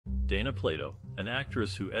Dana Plato, an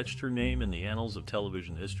actress who etched her name in the annals of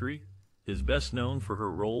television history, is best known for her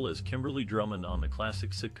role as Kimberly Drummond on the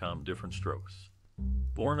classic sitcom Diff'rent Strokes.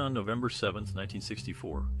 Born on November 7,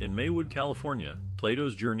 1964, in Maywood, California,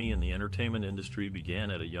 Plato's journey in the entertainment industry began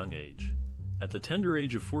at a young age. At the tender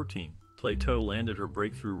age of 14, Plato landed her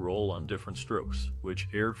breakthrough role on Diff'rent Strokes, which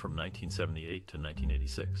aired from 1978 to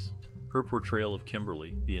 1986. Her portrayal of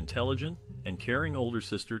Kimberly, the intelligent and caring older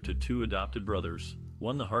sister to two adopted brothers,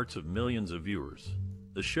 won the hearts of millions of viewers.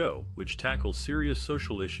 The show, which tackles serious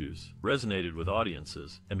social issues, resonated with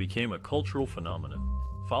audiences and became a cultural phenomenon.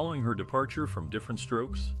 Following her departure from Diff'rent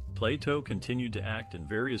Strokes, Plato continued to act in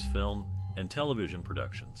various film and television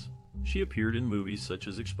productions. She appeared in movies such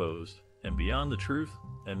as Exposed and Beyond the Truth,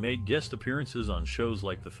 and made guest appearances on shows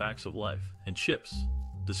like The Facts of Life and Chips.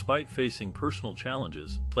 Despite facing personal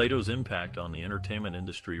challenges, Plato's impact on the entertainment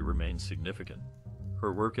industry remains significant.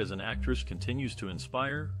 Her work as an actress continues to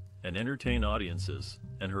inspire and entertain audiences,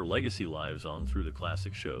 and her legacy lives on through the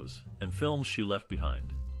classic shows and films she left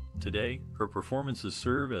behind. Today, her performances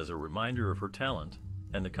serve as a reminder of her talent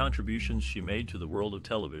and the contributions she made to the world of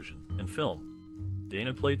television and film.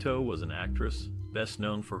 Dana Plato was an actress, best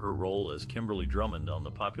known for her role as Kimberly Drummond on the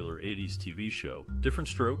popular 80s TV show Diff'rent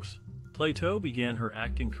Strokes. Plato began her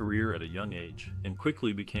acting career at a young age and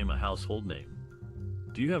quickly became a household name.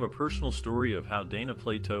 Do you have a personal story of how Dana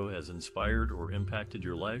Plato has inspired or impacted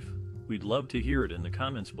your life? We'd love to hear it in the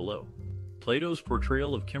comments below. Plato's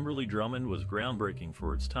portrayal of Kimberly Drummond was groundbreaking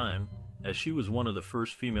for its time, as she was one of the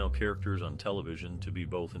first female characters on television to be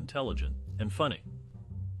both intelligent and funny.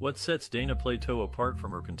 What sets Dana Plato apart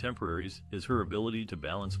from her contemporaries is her ability to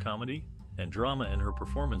balance comedy and drama in her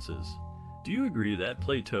performances. Do you agree that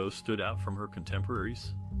Plato stood out from her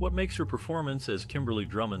contemporaries? What makes her performance as Kimberly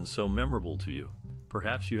Drummond so memorable to you?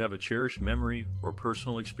 Perhaps you have a cherished memory or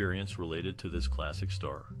personal experience related to this classic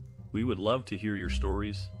star. We would love to hear your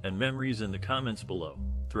stories and memories in the comments below.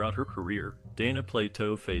 Throughout her career, Dana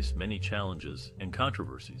Plato faced many challenges and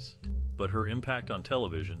controversies, but her impact on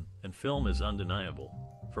television and film is undeniable.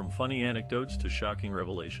 From funny anecdotes to shocking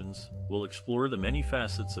revelations, we'll explore the many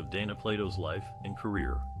facets of Dana Plato's life and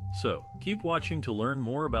career. So, keep watching to learn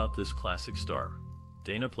more about this classic star.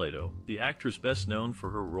 Dana Plato, the actress best known for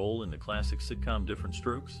her role in the classic sitcom Diff'rent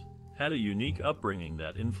Strokes, had a unique upbringing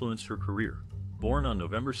that influenced her career. Born on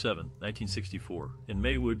November 7, 1964, in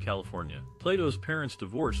Maywood, California, Plato's parents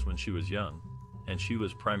divorced when she was young, and she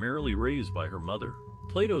was primarily raised by her mother.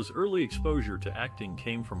 Plato's early exposure to acting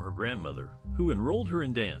came from her grandmother, who enrolled her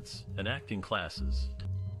in dance and acting classes.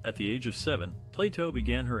 At the age of 7, Plato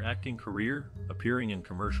began her acting career, appearing in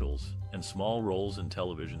commercials and small roles in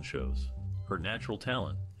television shows. Her natural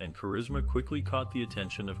talent and charisma quickly caught the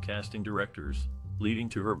attention of casting directors, leading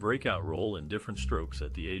to her breakout role in Diff'rent Strokes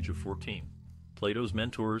at the age of 14. Plato's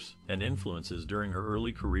mentors and influences during her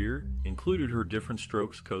early career included her Diff'rent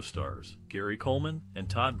Strokes co-stars, Gary Coleman and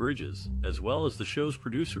Todd Bridges, as well as the show's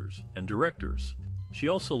producers and directors. She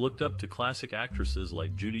also looked up to classic actresses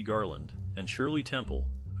like Judy Garland and Shirley Temple,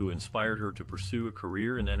 who inspired her to pursue a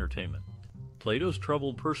career in entertainment. Plato's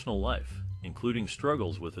troubled personal life, including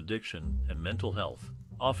struggles with addiction and mental health,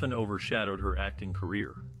 often overshadowed her acting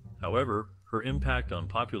career. However, her impact on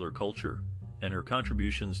popular culture and her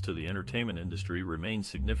contributions to the entertainment industry remain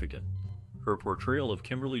significant. Her portrayal of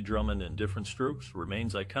Kimberly Drummond in Diff'rent Strokes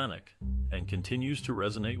remains iconic and continues to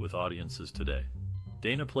resonate with audiences today.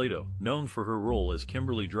 Dana Plato, known for her role as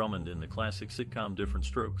Kimberly Drummond in the classic sitcom Diff'rent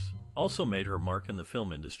Strokes, also made her mark in the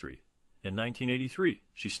film industry. In 1983,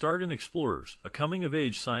 she starred in Explorers, a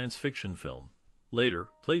coming-of-age science fiction film. Later,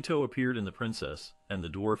 Plato appeared in The Princess and the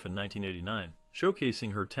Dwarf in 1989,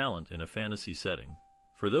 showcasing her talent in a fantasy setting.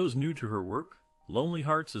 For those new to her work, Lonely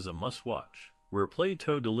Hearts is a must-watch, where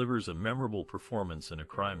Plato delivers a memorable performance in a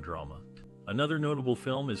crime drama. Another notable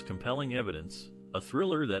film is Compelling Evidence, a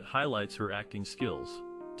thriller that highlights her acting skills.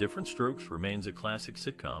 Diff'rent Strokes remains a classic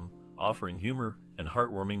sitcom, offering humor and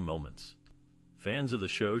heartwarming moments. Fans of the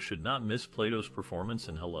show should not miss Plato's performance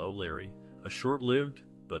in Hello, Larry, a short-lived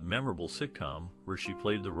but memorable sitcom where she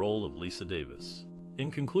played the role of Lisa Davis. In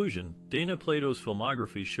conclusion, Dana Plato's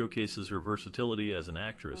filmography showcases her versatility as an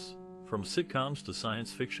actress, from sitcoms to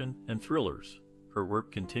science fiction and thrillers. Her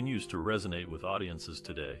work continues to resonate with audiences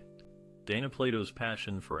today. Dana Plato's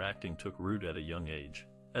passion for acting took root at a young age.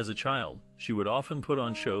 As a child, she would often put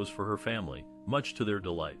on shows for her family, much to their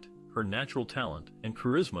delight. Her natural talent and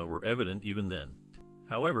charisma were evident even then.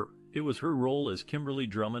 However, it was her role as Kimberly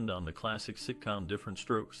Drummond on the classic sitcom Diff'rent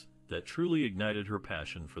Strokes that truly ignited her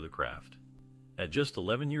passion for the craft. At just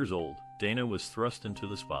 11 years old, Dana was thrust into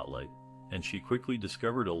the spotlight, and she quickly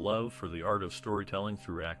discovered a love for the art of storytelling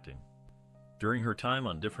through acting. During her time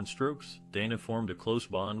on Diff'rent Strokes, Dana formed a close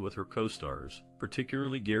bond with her co-stars,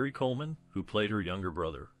 particularly Gary Coleman, who played her younger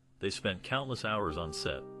brother. They spent countless hours on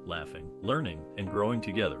set, laughing, learning, and growing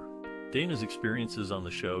together. Dana's experiences on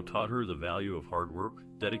the show taught her the value of hard work,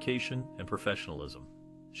 dedication, and professionalism.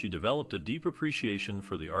 She developed a deep appreciation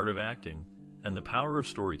for the art of acting and the power of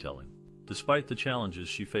storytelling. Despite the challenges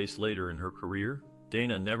she faced later in her career,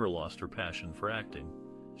 Dana never lost her passion for acting.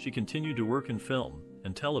 She continued to work in film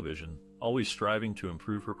and television, always striving to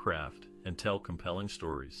improve her craft and tell compelling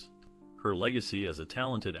stories. Her legacy as a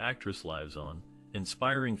talented actress lives on,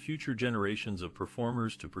 inspiring future generations of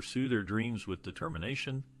performers to pursue their dreams with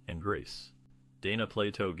determination and grace. Dana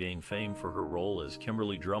Plato gained fame for her role as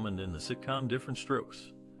Kimberly Drummond in the sitcom Diff'rent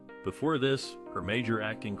Strokes. Before this, her major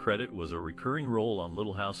acting credit was a recurring role on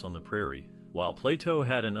Little House on the Prairie, while Plato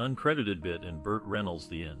had an uncredited bit in Burt Reynolds'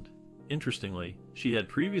 The End. Interestingly, she had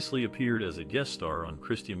previously appeared as a guest star on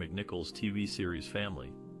Christy McNichol's TV series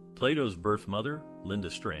Family. Plato's birth mother, Linda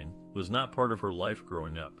Strain, was not part of her life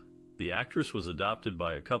growing up. The actress was adopted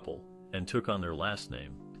by a couple and took on their last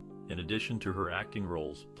name. In addition to her acting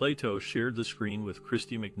roles, Plato shared the screen with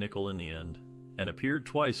Christy McNichol in The End and appeared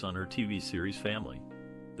twice on her TV series Family.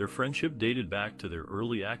 Their friendship dated back to their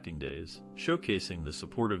early acting days, showcasing the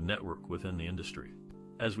supportive network within the industry.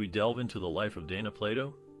 As we delve into the life of Dana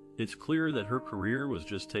Plato, it's clear that her career was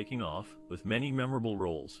just taking off, with many memorable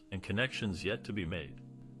roles and connections yet to be made.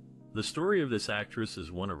 The story of this actress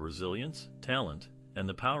is one of resilience, talent, and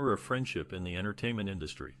the power of friendship in the entertainment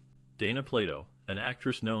industry. Dana Plato, an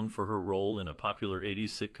actress known for her role in a popular 80s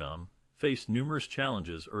sitcom, faced numerous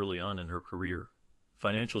challenges early on in her career.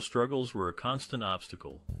 Financial struggles were a constant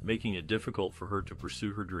obstacle, making it difficult for her to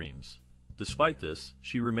pursue her dreams. Despite this,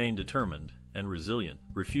 she remained determined and resilient,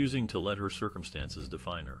 refusing to let her circumstances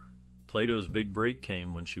define her. Plato's big break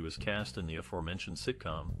came when she was cast in the aforementioned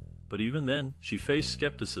sitcom, but even then, she faced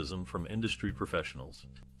skepticism from industry professionals.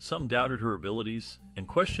 Some doubted her abilities and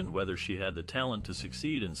questioned whether she had the talent to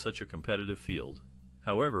succeed in such a competitive field.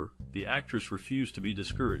 However, the actress refused to be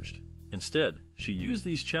discouraged. Instead, she used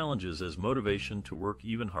these challenges as motivation to work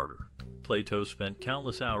even harder. Plato spent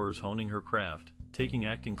countless hours honing her craft, taking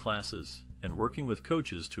acting classes, and working with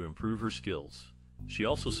coaches to improve her skills. She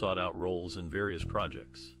also sought out roles in various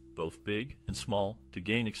projects, both big and small, to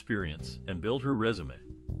gain experience and build her resume.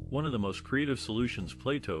 One of the most creative solutions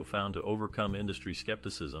Plato found to overcome industry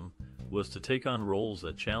skepticism was to take on roles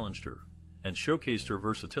that challenged her and showcased her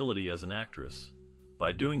versatility as an actress.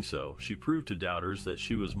 By doing so, she proved to doubters that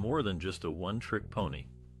she was more than just a one-trick pony.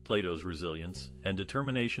 Plato's resilience and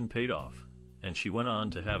determination paid off, and she went on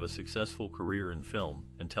to have a successful career in film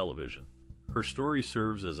and television. Her story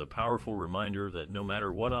serves as a powerful reminder that no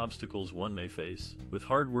matter what obstacles one may face, with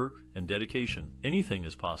hard work and dedication, anything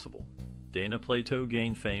is possible. Dana Plato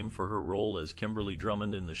gained fame for her role as Kimberly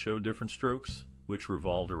Drummond in the show Diff'rent Strokes, which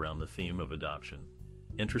revolved around the theme of adoption.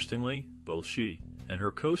 Interestingly, both she and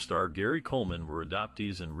her co-star Gary Coleman were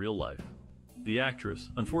adoptees in real life. The actress,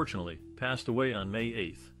 unfortunately, passed away on May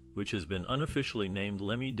 8th, which has been unofficially named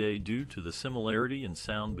Lemmy Day due to the similarity in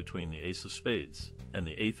sound between the Ace of Spades and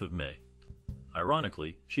the 8th of May.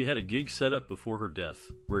 Ironically, she had a gig set up before her death,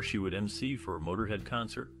 where she would MC for a Motorhead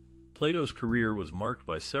concert. Plato's career was marked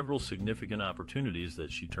by several significant opportunities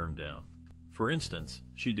that she turned down. For instance,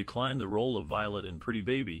 she declined the role of Violet in Pretty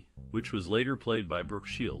Baby, which was later played by Brooke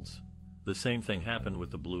Shields. The same thing happened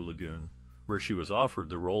with The Blue Lagoon, where she was offered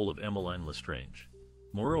the role of Emmeline Lestrange.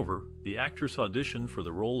 Moreover, the actress auditioned for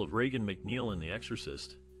the role of Regan McNeil in The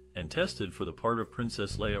Exorcist, and tested for the part of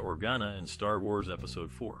Princess Leia Organa in Star Wars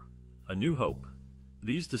Episode 4, A New Hope.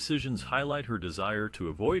 These decisions highlight her desire to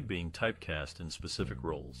avoid being typecast in specific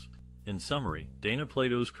roles. In summary, Dana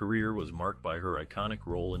Plato's career was marked by her iconic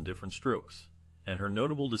role in Diff'rent Strokes, and her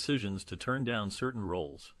notable decisions to turn down certain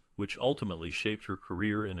roles, which ultimately shaped her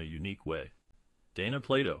career in a unique way. Dana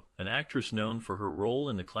Plato, an actress known for her role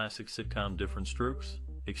in the classic sitcom Diff'rent Strokes,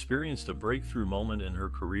 experienced a breakthrough moment in her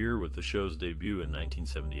career with the show's debut in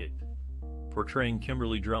 1978. Portraying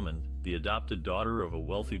Kimberly Drummond, the adopted daughter of a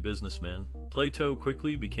wealthy businessman, Plato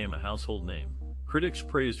quickly became a household name. Critics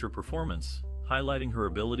praised her performance, highlighting her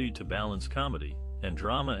ability to balance comedy and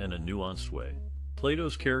drama in a nuanced way.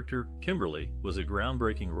 Plato's character, Kimberly, was a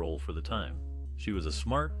groundbreaking role for the time. She was a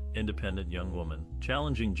smart, independent young woman,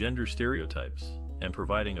 challenging gender stereotypes and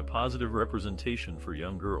providing a positive representation for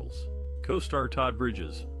young girls. Co-star Todd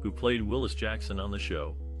Bridges, who played Willis Jackson on the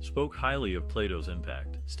show, spoke highly of Plato's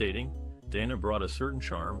impact, stating, "Dana brought a certain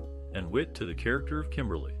charm and wit to the character of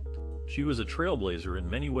Kimberly. She was a trailblazer in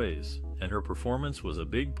many ways, and her performance was a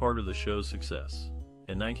big part of the show's success."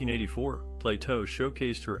 In 1984, Plato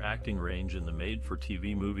showcased her acting range in the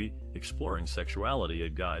made-for-TV movie Exploring Sexuality, a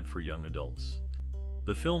guide for young adults.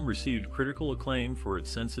 The film received critical acclaim for its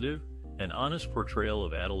sensitive and honest portrayal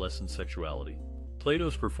of adolescent sexuality.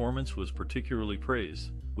 Plato's performance was particularly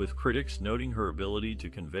praised, with critics noting her ability to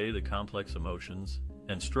convey the complex emotions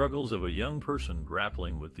and struggles of a young person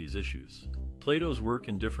grappling with these issues. Plato's work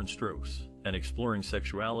in Diff'rent Strokes and Exploring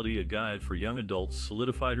Sexuality, a guide for young adults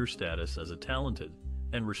solidified her status as a talented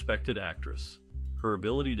and respected actress. Her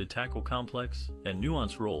ability to tackle complex and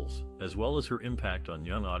nuanced roles, as well as her impact on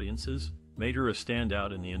young audiences, made her a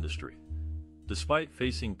standout in the industry. Despite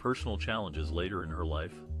facing personal challenges later in her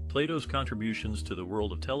life, Plato's contributions to the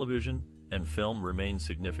world of television and film remain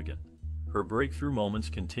significant. Her breakthrough moments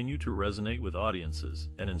continue to resonate with audiences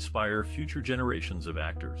and inspire future generations of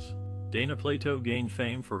actors. Dana Plato gained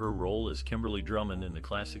fame for her role as Kimberly Drummond in the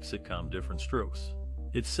classic sitcom Diff'rent Strokes.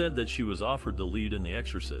 It's said that she was offered the lead in The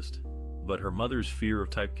Exorcist, but her mother's fear of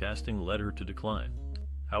typecasting led her to decline.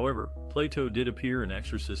 However, Plato did appear in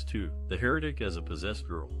Exorcist II: The Heretic as a possessed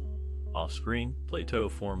girl. Off-screen, Plato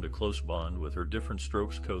formed a close bond with her Diff'rent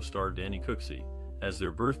Strokes co-star Danny Cooksey, as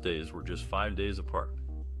their birthdays were just 5 days apart.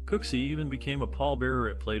 Cooksey even became a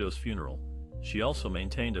pallbearer at Plato's funeral. She also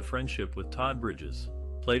maintained a friendship with Todd Bridges.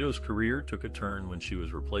 Plato's career took a turn when she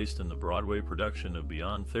was replaced in the Broadway production of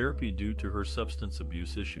Beyond Therapy due to her substance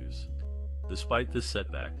abuse issues. Despite this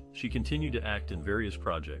setback, she continued to act in various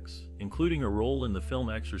projects, including a role in the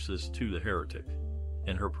film Exorcist II: The Heretic.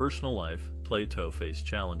 In her personal life, Plato faced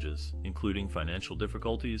challenges, including financial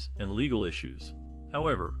difficulties and legal issues.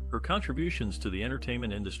 However, her contributions to the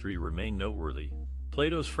entertainment industry remain noteworthy.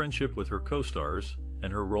 Plato's friendship with her co-stars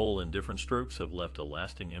and her role in Diff'rent Strokes have left a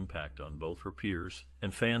lasting impact on both her peers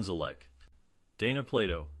and fans alike. Dana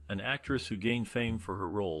Plato, an actress who gained fame for her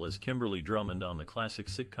role as Kimberly Drummond on the classic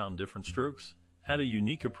sitcom Diff'rent Strokes, had a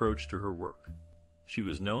unique approach to her work. She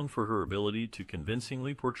was known for her ability to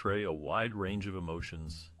convincingly portray a wide range of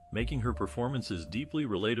emotions, making her performances deeply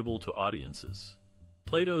relatable to audiences.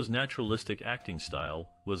 Plato's naturalistic acting style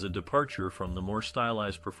was a departure from the more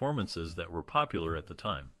stylized performances that were popular at the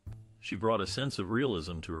time. She brought a sense of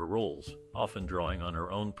realism to her roles, often drawing on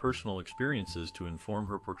her own personal experiences to inform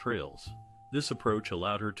her portrayals. This approach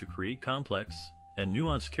allowed her to create complex and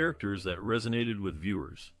nuanced characters that resonated with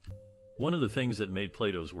viewers. One of the things that made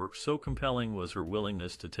Plato's work so compelling was her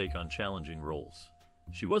willingness to take on challenging roles.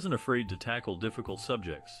 She wasn't afraid to tackle difficult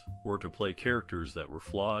subjects or to play characters that were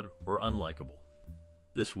flawed or unlikable.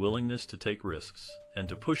 This willingness to take risks and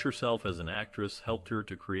to push herself as an actress helped her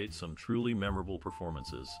to create some truly memorable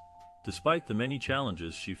performances. Despite the many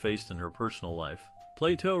challenges she faced in her personal life,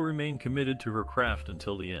 Plato remained committed to her craft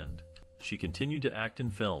until the end. She continued to act in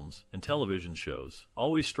films and television shows,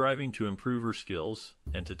 always striving to improve her skills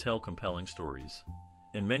and to tell compelling stories.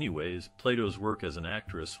 In many ways, Plato's work as an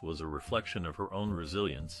actress was a reflection of her own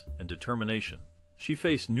resilience and determination. She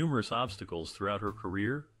faced numerous obstacles throughout her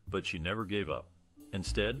career, but she never gave up.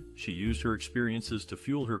 Instead, she used her experiences to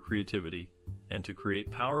fuel her creativity and to create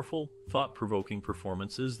powerful, thought-provoking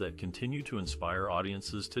performances that continue to inspire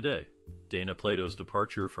audiences today. Dana Plato's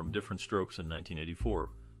departure from Diff'rent Strokes in 1984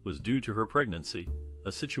 was due to her pregnancy,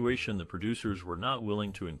 a situation the producers were not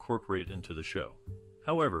willing to incorporate into the show.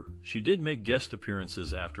 However, she did make guest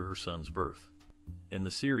appearances after her son's birth. In the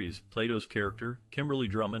series, Plato's character, Kimberly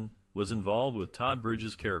Drummond, was involved with Todd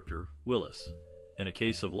Bridges' character, Willis. In a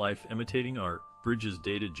case of life imitating art, Bridges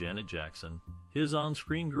dated Janet Jackson, his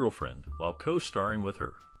on-screen girlfriend, while co-starring with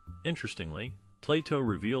her. Interestingly, Plato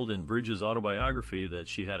revealed in Bridges' autobiography that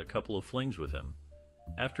she had a couple of flings with him.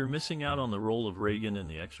 After missing out on the role of Reagan in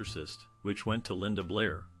The Exorcist, which went to Linda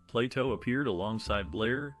Blair, Plato appeared alongside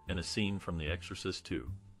Blair in a scene from The Exorcist II.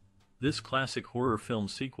 This classic horror film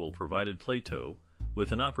sequel provided Plato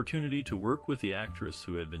with an opportunity to work with the actress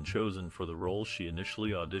who had been chosen for the role she initially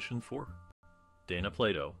auditioned for. Dana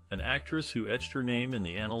Plato, an actress who etched her name in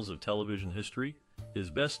the annals of television history, is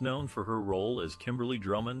best known for her role as Kimberly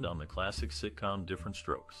Drummond on the classic sitcom Diff'rent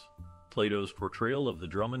Strokes. Plato's portrayal of the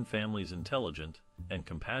Drummond family's intelligent and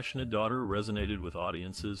compassionate daughter resonated with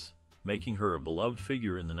audiences, making her a beloved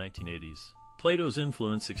figure in the 1980s. Plato's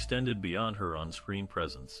influence extended beyond her on-screen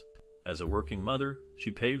presence. As a working mother,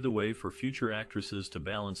 she paved the way for future actresses to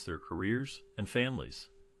balance their careers and families.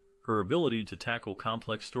 Her ability to tackle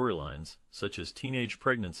complex storylines, such as teenage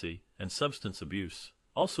pregnancy and substance abuse,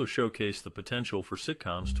 also showcased the potential for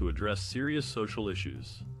sitcoms to address serious social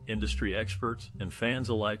issues. Industry experts and fans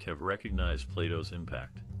alike have recognized Plato's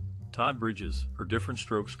impact. Todd Bridges, her Diff'rent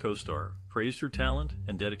Strokes co-star, praised her talent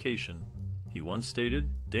and dedication. He once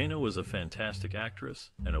stated, "Dana was a fantastic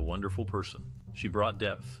actress and a wonderful person." She brought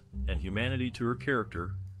depth and humanity to her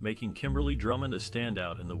character, making Kimberly Drummond a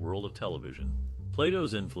standout in the world of television.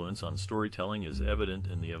 Plato's influence on storytelling is evident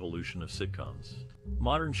in the evolution of sitcoms.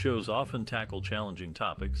 Modern shows often tackle challenging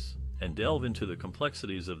topics and delve into the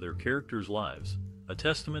complexities of their characters' lives, a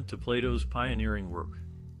testament to Plato's pioneering work.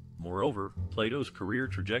 Moreover, Plato's career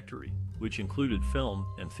trajectory, which included film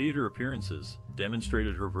and theater appearances,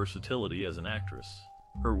 demonstrated her versatility as an actress.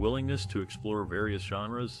 Her willingness to explore various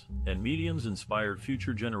genres and mediums inspired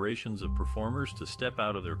future generations of performers to step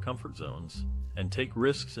out of their comfort zones and take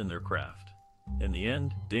risks in their craft. In the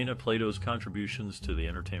end, Dana Plato's contributions to the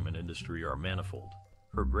entertainment industry are manifold.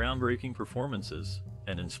 Her groundbreaking performances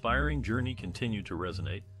and inspiring journey continue to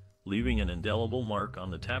resonate, leaving an indelible mark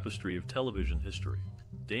on the tapestry of television history.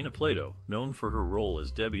 Dana Plato, known for her role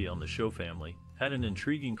as Debbie on the show Family, had an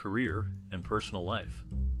intriguing career and personal life.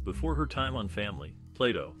 Before her time on Family,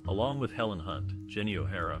 Plato, along with Helen Hunt, Jenny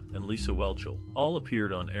O'Hara, and Lisa Whelchel, all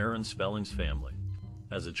appeared on Aaron Spelling's Family.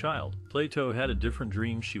 As a child, Plato had a different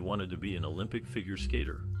dream. She wanted to be an Olympic figure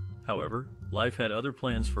skater. However, life had other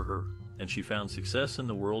plans for her, and she found success in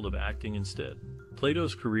the world of acting instead.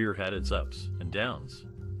 Plato's career had its ups and downs.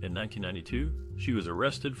 In 1992, she was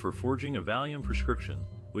arrested for forging a Valium prescription,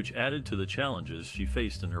 which added to the challenges she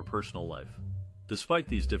faced in her personal life. Despite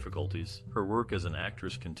these difficulties, her work as an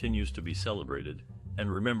actress continues to be celebrated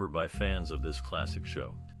and remembered by fans of this classic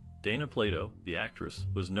show. Dana Plato, the actress,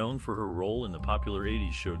 was known for her role in the popular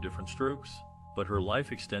 80s show Diff'rent Strokes, but her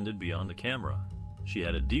life extended beyond the camera. She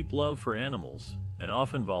had a deep love for animals and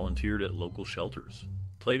often volunteered at local shelters.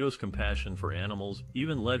 Plato's compassion for animals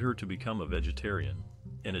even led her to become a vegetarian.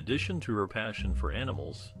 In addition to her passion for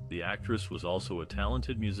animals, the actress was also a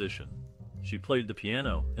talented musician. She played the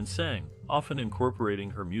piano and sang, often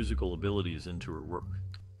incorporating her musical abilities into her work.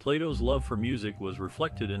 Plato's love for music was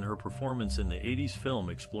reflected in her performance in the 80s film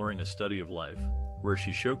Exploring a Study of Life, where she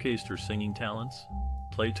showcased her singing talents.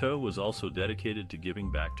 Plato was also dedicated to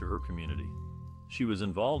giving back to her community. She was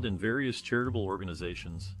involved in various charitable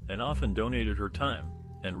organizations and often donated her time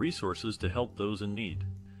and resources to help those in need.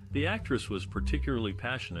 The actress was particularly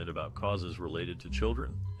passionate about causes related to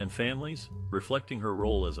children and families, reflecting her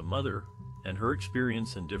role as a mother and her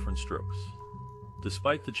experience in Diff'rent Strokes.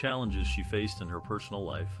 Despite the challenges she faced in her personal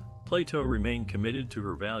life, Plato remained committed to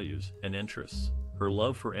her values and interests. Her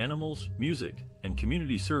love for animals, music, and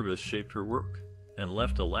community service shaped her work and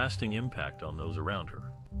left a lasting impact on those around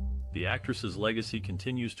her. The actress's legacy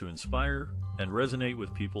continues to inspire and resonate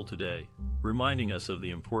with people today, reminding us of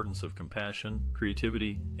the importance of compassion,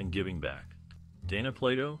 creativity, and giving back. Dana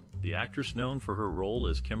Plato, the actress known for her role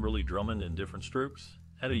as Kimberly Drummond in Diff'rent Strokes,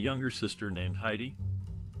 had a younger sister named Heidi.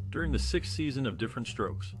 During the 6th season of Diff'rent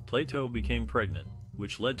Strokes, Plato became pregnant,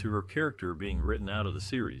 which led to her character being written out of the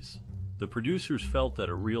series. The producers felt that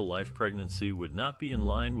a real-life pregnancy would not be in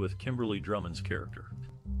line with Kimberly Drummond's character.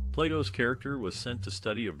 Plato's character was sent to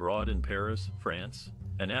study abroad in Paris, France,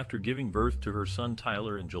 and after giving birth to her son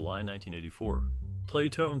Tyler in July 1984,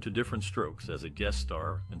 Plato came to Diff'rent Strokes as a guest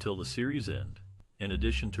star until the series' end. In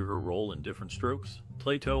addition to her role in Diff'rent Strokes,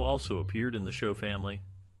 Plato also appeared in the show Family.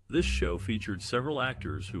 This show featured several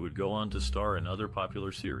actors who would go on to star in other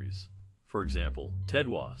popular series. For example, Ted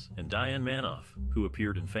Wass and Diane Manoff, who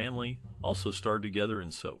appeared in Family, also starred together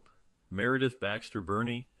in Soap. Meredith Baxter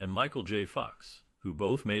Birney and Michael J. Fox, who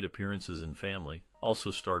both made appearances in Family,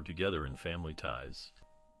 also starred together in Family Ties.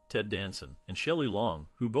 Ted Danson and Shelley Long,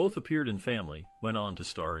 who both appeared in Family, went on to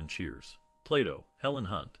star in Cheers. Plato, Helen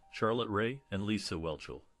Hunt, Charlotte Rae, and Lisa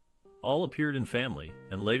Whelchel all appeared in Family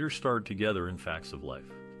and later starred together in Facts of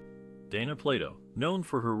Life. Dana Plato, known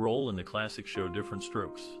for her role in the classic show Diff'rent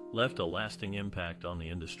Strokes, left a lasting impact on the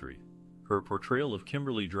industry. Her portrayal of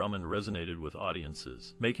Kimberly Drummond resonated with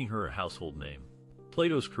audiences, making her a household name.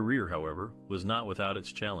 Plato's career, however, was not without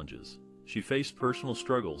its challenges. She faced personal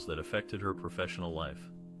struggles that affected her professional life.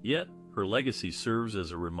 Yet, her legacy serves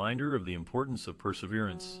as a reminder of the importance of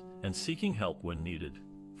perseverance and seeking help when needed.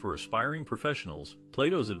 For aspiring professionals,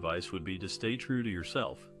 Plato's advice would be to stay true to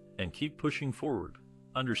yourself and keep pushing forward.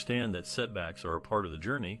 Understand that setbacks are a part of the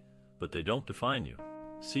journey, but they don't define you.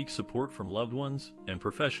 Seek support from loved ones and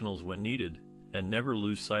professionals when needed, and never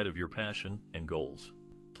lose sight of your passion and goals.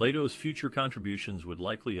 Plato's future contributions would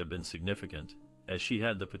likely have been significant, as she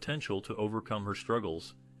had the potential to overcome her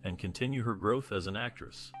struggles and continue her growth as an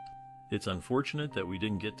actress. It's unfortunate that we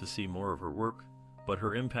didn't get to see more of her work, but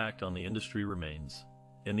her impact on the industry remains.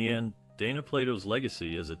 In the end, Dana Plato's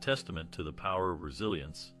legacy is a testament to the power of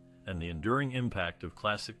resilience and the enduring impact of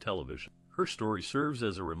classic television. Her story serves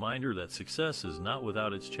as a reminder that success is not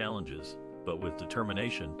without its challenges, but with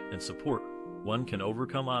determination and support, one can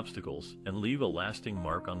overcome obstacles and leave a lasting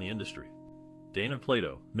mark on the industry. Dana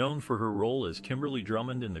Plato, known for her role as Kimberly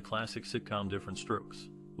Drummond in the classic sitcom Diff'rent Strokes,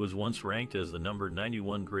 was once ranked as the number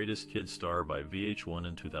 91 greatest kid star by VH1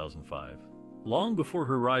 in 2005. Long before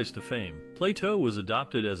her rise to fame, Plato was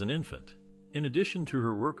adopted as an infant. In addition to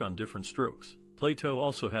her work on Diff'rent Strokes, Plato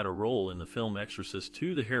also had a role in the film Exorcist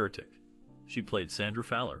II: The Heretic. She played Sandra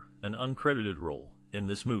Fowler, an uncredited role, in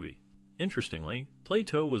this movie. Interestingly,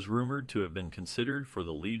 Plato was rumored to have been considered for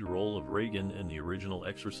the lead role of Regan in the original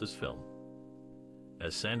Exorcist film.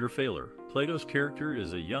 As Sandra Fowler, Plato's character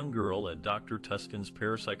is a young girl at Dr. Tuscan's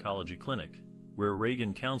parapsychology clinic, where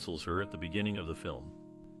Regan counsels her at the beginning of the film.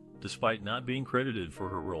 Despite not being credited for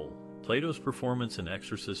her role, Plato's performance in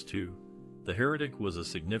Exorcist II: The Heretic was a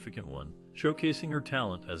significant one, showcasing her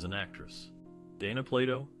talent as an actress. Dana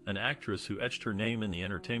Plato, an actress who etched her name in the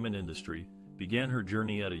entertainment industry, began her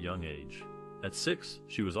journey at a young age. At 6,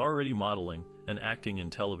 she was already modeling and acting in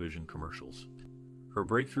television commercials. Her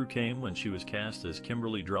breakthrough came when she was cast as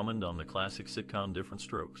Kimberly Drummond on the classic sitcom Diff'rent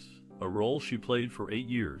Strokes, a role she played for 8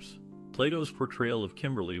 years. Plato's portrayal of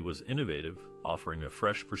Kimberly was innovative, offering a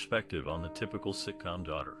fresh perspective on the typical sitcom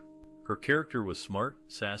daughter. Her character was smart,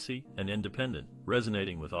 sassy, and independent,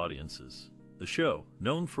 resonating with audiences. The show,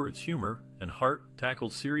 known for its humor and heart,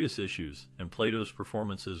 tackled serious issues, and Plato's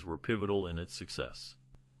performances were pivotal in its success.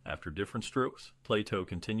 After Diff'rent Strokes, Plato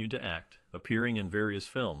continued to act, appearing in various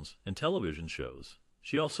films and television shows.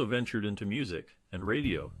 She also ventured into music and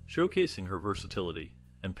radio, showcasing her versatility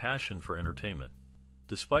and passion for entertainment.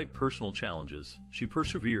 Despite personal challenges, she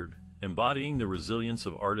persevered, embodying the resilience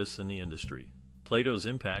of artists in the industry. Plato's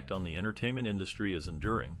impact on the entertainment industry is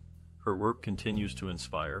enduring. Her work continues to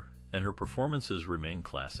inspire, and her performances remain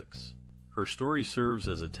classics. Her story serves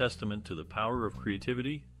as a testament to the power of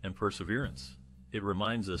creativity and perseverance. It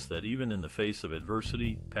reminds us that even in the face of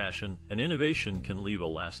adversity, passion, and innovation can leave a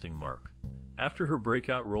lasting mark. After her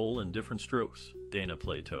breakout role in Diff'rent Strokes, Dana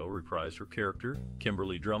Plato reprised her character,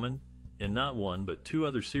 Kimberly Drummond, in not one but 2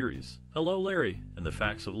 other series, Hello Larry and The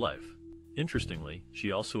Facts of Life. Interestingly,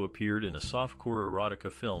 she also appeared in a softcore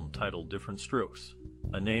erotica film titled Diff'rent Strokes,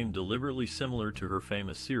 a name deliberately similar to her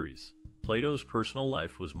famous series. Plato's personal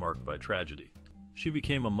life was marked by tragedy. She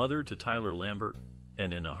became a mother to Tyler Lambert,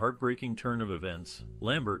 and in a heartbreaking turn of events,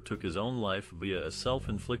 Lambert took his own life via a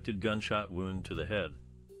self-inflicted gunshot wound to the head.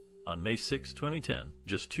 On May 6, 2010,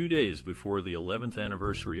 just 2 days before the 11th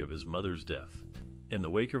anniversary of his mother's death. In the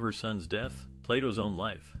wake of her son's death, Plato's own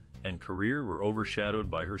life and career were overshadowed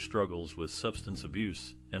by her struggles with substance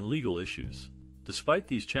abuse and legal issues. Despite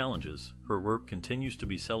these challenges, her work continues to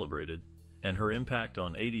be celebrated, and her impact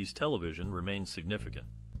on 80s television remains significant.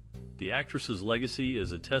 The actress's legacy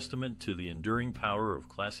is a testament to the enduring power of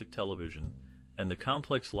classic television and the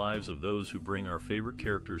complex lives of those who bring our favorite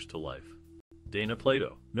characters to life. Dana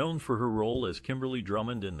Plato, known for her role as Kimberly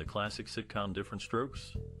Drummond in the classic sitcom Diff'rent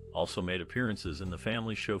Strokes, also made appearances in the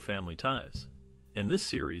family show Family Ties. In this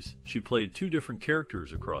series, she played 2 different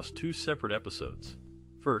characters across 2 separate episodes.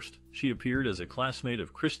 First, she appeared as a classmate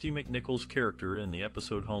of Christy McNichol's character in the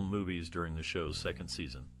episode Home Movies during the show's 2nd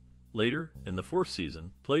season. Later, in the 4th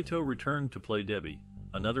season, Plato returned to play Debbie,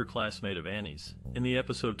 another classmate of Annie's, in the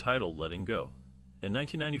episode titled Letting Go. In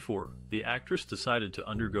 1994, the actress decided to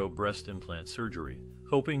undergo breast implant surgery,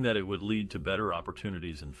 hoping that it would lead to better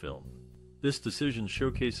opportunities in film. This decision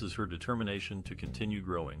showcases her determination to continue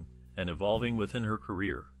growing and evolving within her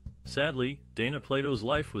career. Sadly, Dana Plato's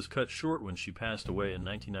life was cut short when she passed away in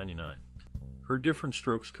 1999. Her Diff'rent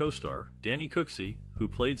Strokes co-star, Danny Cooksey, who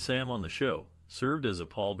played Sam on the show, served as a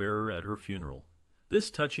pallbearer at her funeral. This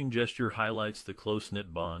touching gesture highlights the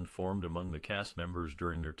close-knit bond formed among the cast members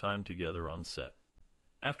during their time together on set.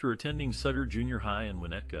 After attending Sutter Junior High in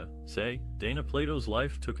Winnetka, U.S.A., Dana Plato's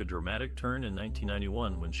life took a dramatic turn in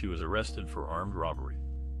 1991 when she was arrested for armed robbery.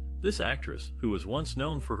 This actress, who was once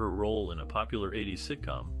known for her role in a popular 80s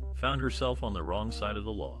sitcom, found herself on the wrong side of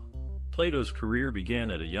the law. Plato's career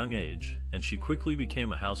began at a young age, and she quickly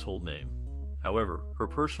became a household name. However, her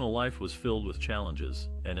personal life was filled with challenges,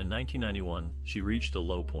 and in 1991, she reached a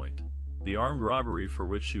low point. The armed robbery for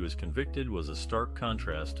which she was convicted was a stark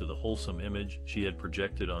contrast to the wholesome image she had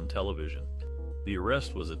projected on television. The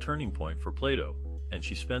arrest was a turning point for Plato, and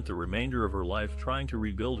she spent the remainder of her life trying to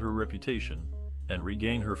rebuild her reputation and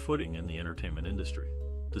regain her footing in the entertainment industry.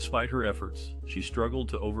 Despite her efforts, she struggled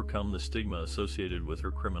to overcome the stigma associated with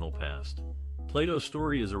her criminal past. Plato's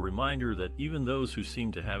story is a reminder that even those who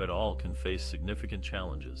seem to have it all can face significant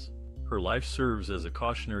challenges. Her life serves as a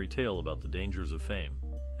cautionary tale about the dangers of fame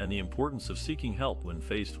and the importance of seeking help when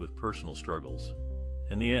faced with personal struggles.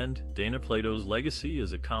 In the end, Dana Plato's legacy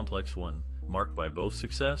is a complex one, marked by both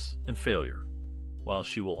success and failure. While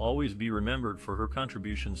she will always be remembered for her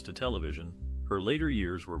contributions to television, her later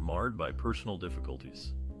years were marred by personal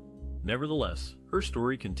difficulties. Nevertheless, her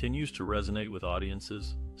story continues to resonate with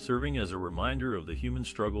audiences, serving as a reminder of the human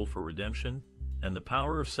struggle for redemption and the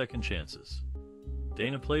power of second chances.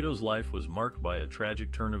 Dana Plato's life was marked by a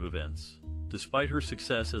tragic turn of events. Despite her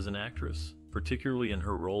success as an actress, particularly in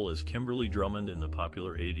her role as Kimberly Drummond in the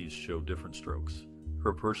popular 80s show Diff'rent Strokes,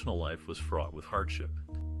 her personal life was fraught with hardship.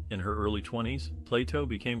 In her early 20s, Plato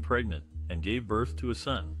became pregnant and gave birth to a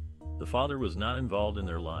son. The father was not involved in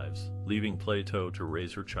their lives, leaving Plato to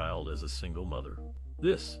raise her child as a single mother.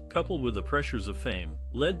 This, coupled with the pressures of fame,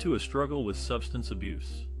 led to a struggle with substance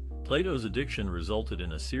abuse. Plato's addiction resulted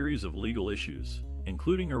in a series of legal issues,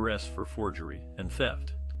 including arrests for forgery and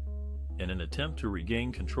theft. In an attempt to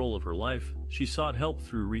regain control of her life, she sought help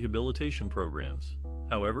through rehabilitation programs.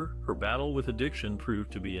 However, her battle with addiction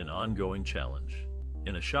proved to be an ongoing challenge.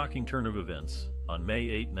 In a shocking turn of events, on May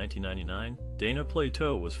 8, 1999, Dana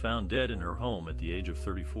Plato was found dead in her home at the age of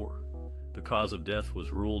 34. The cause of death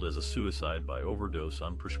was ruled as a suicide by overdose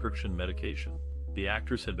on prescription medication. The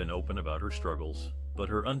actress had been open about her struggles, but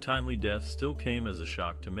her untimely death still came as a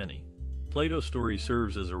shock to many. Plato's story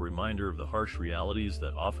serves as a reminder of the harsh realities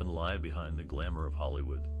that often lie behind the glamour of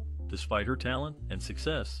Hollywood. Despite her talent and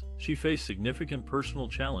success, she faced significant personal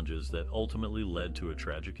challenges that ultimately led to a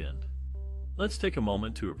tragic end. Let's take a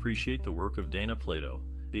moment to appreciate the work of Dana Plato,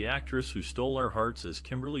 the actress who stole our hearts as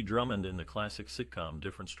Kimberly Drummond in the classic sitcom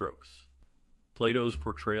Diff'rent Strokes. Plato's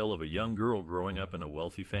portrayal of a young girl growing up in a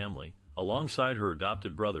wealthy family, alongside her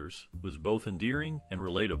adopted brothers, was both endearing and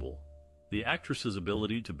relatable. The actress's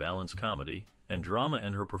ability to balance comedy and drama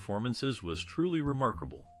in her performances was truly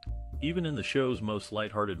remarkable. Even in the show's most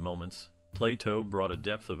lighthearted moments, Plato brought a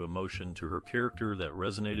depth of emotion to her character that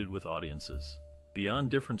resonated with audiences.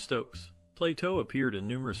 Beyond Diff'rent Strokes, Plato appeared in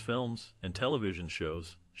numerous films and television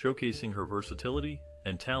shows, showcasing her versatility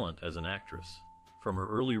and talent as an actress. From her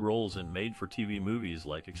early roles in made-for-TV movies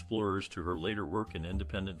like Explorers to her later work in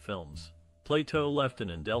independent films, Plato left an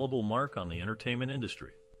indelible mark on the entertainment industry.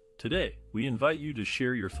 Today, we invite you to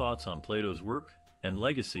share your thoughts on Plato's work and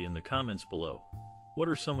legacy in the comments below. What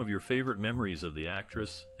are some of your favorite memories of the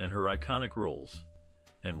actress and her iconic roles?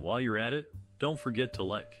 And while you're at it, don't forget to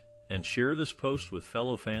like and share this post with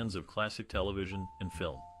fellow fans of classic television and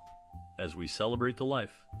film. As we celebrate the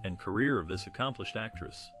life and career of this accomplished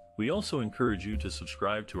actress, we also encourage you to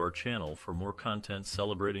subscribe to our channel for more content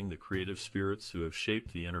celebrating the creative spirits who have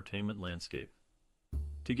shaped the entertainment landscape.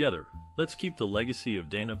 Together, let's keep the legacy of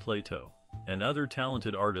Dana Plato and other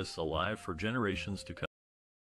talented artists alive for generations to come.